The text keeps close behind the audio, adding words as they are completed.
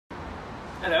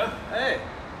Hello. Hey,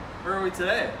 where are we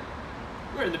today?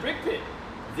 We're in the brick pit.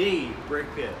 The brick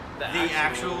pit. The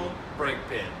actual brick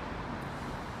pit.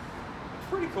 It's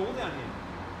pretty cool down here.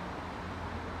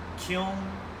 Kiln,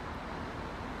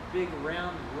 big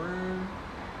round room.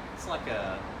 It's like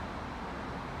a,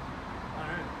 I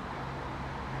don't know.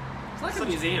 It's like a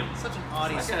museum. Such an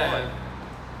arty It's spot.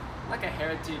 like a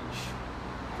heritage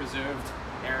preserved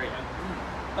area.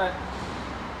 But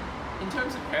in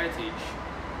terms of heritage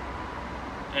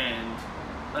and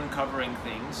uncovering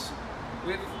things,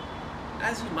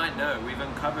 as you might know, we've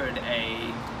uncovered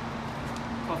a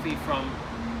coffee from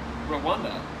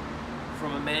Rwanda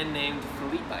from a man named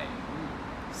Felipe.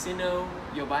 Sino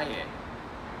Yobaye.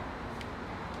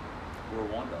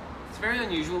 Rwanda. It's very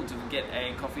unusual to get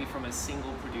a coffee from a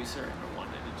single producer in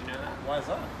Rwanda. Did you know that? Why is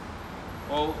that?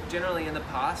 Well, generally in the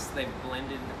past, they've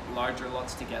blended larger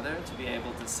lots together to be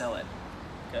able to sell it.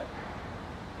 Okay.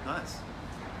 Nice.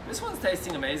 This one's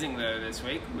tasting amazing though this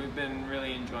week. We've been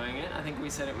really enjoying it. I think we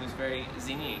said it was very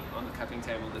zingy on the cupping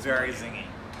table this week. Very zingy.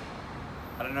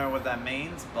 I don't know what that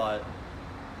means, but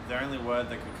the only word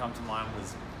that could come to mind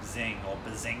was zing or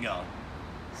bazinga.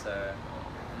 So,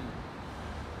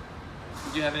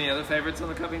 Did you have any other favorites on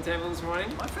the cupping table this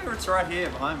morning? my favorite's right here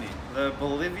behind me. The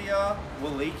Bolivia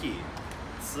Waliki.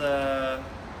 It's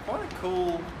quite a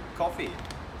cool coffee,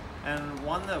 and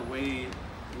one that we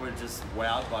were just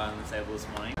wowed by on the table this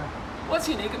morning. What's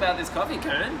unique about this coffee,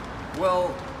 Conan?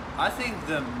 Well, I think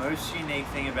the most unique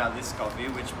thing about this coffee,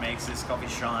 which makes this coffee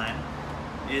shine,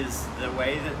 is the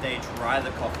way that they dry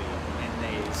the coffee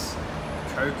in these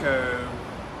cocoa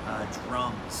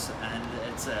drums, and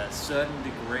it's a certain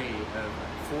degree of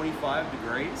 45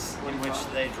 degrees in which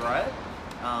they dry it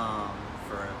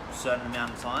for a certain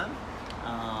amount of time.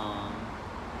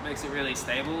 Makes it really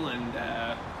stable and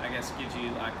I guess gives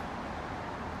you like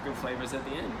good flavors at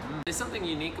the end. There's something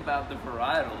unique about the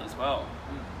varietal as well.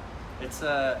 It's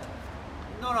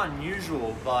not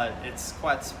unusual, but it's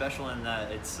quite special in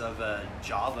that it's of a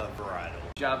Java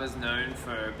varietal. Java's known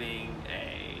for being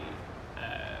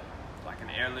like an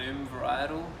heirloom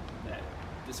varietal that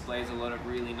displays a lot of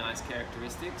really nice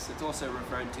characteristics. It's also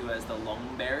referred to as the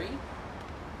longberry.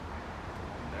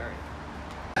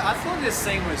 I thought this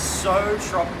thing was so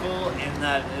tropical in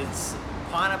that it's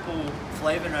pineapple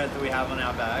flavor note that we have on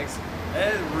our bags.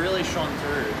 It really shone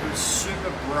through. It was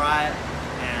super bright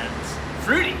and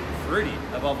Fruity! fruity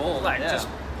above all. Like, yeah. just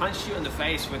punched you in the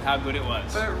face with how good it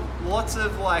was. But lots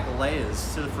of like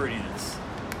layers to the fruitiness.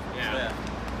 Yeah. So, yeah.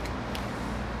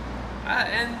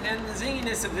 And the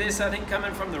zinginess of this, I think,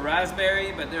 coming from the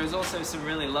raspberry, but there's also some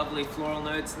really lovely floral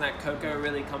notes, and that cocoa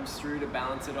really comes through to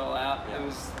balance it all out. Yeah. It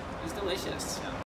was delicious. Yeah.